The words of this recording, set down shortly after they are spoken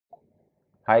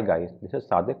Hi guys, this is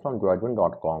Sadik from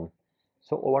droidwin.com.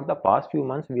 So over the past few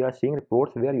months, we are seeing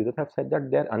reports where users have said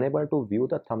that they are unable to view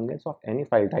the thumbnails of any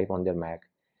file type on their Mac.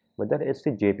 Whether it's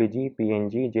the JPG,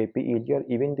 PNG, JPEG or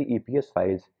even the EPS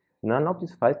files, none of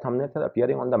these file thumbnails are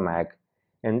appearing on the Mac.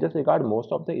 In this regard,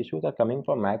 most of the issues are coming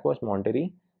from macOS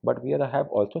Monterey, but we have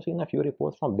also seen a few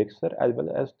reports from Big Sur as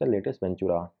well as the latest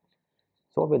Ventura.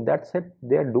 So with that said,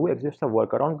 there do exist a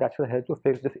workaround that should help you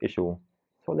fix this issue.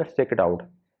 So let's check it out.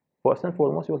 First and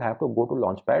foremost, you'll have to go to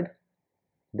Launchpad,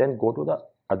 then go to the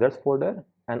Others folder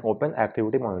and open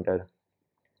Activity Monitor.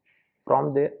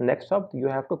 From there, next up, you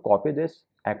have to copy this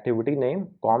activity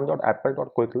name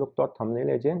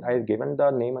com.apple.quicklook.ThumbnailsAgent. I've given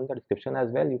the name in the description as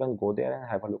well. You can go there and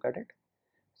have a look at it.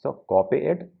 So copy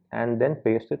it and then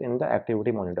paste it in the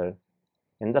Activity Monitor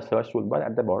in the search toolbar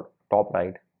at the top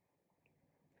right.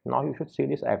 Now you should see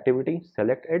this activity,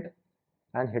 select it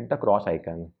and hit the cross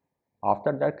icon.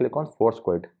 After that, click on Force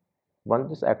Quit. Once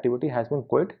this activity has been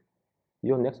quit,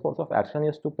 your next course of action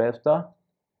is to press the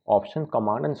Option,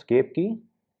 Command and Escape key.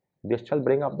 This shall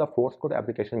bring up the Force Quit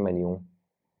application menu.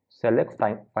 Select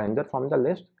Finder from the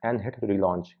list and hit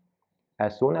Relaunch.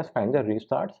 As soon as Finder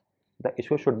restarts, the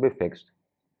issue should be fixed.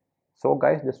 So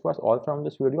guys, this was all from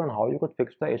this video on how you could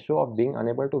fix the issue of being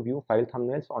unable to view file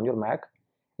thumbnails on your Mac.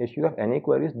 If you have any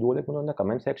queries, do let me know in the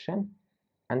comment section.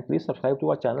 And please subscribe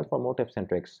to our channel for more tips and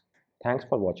tricks. Thanks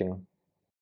for watching.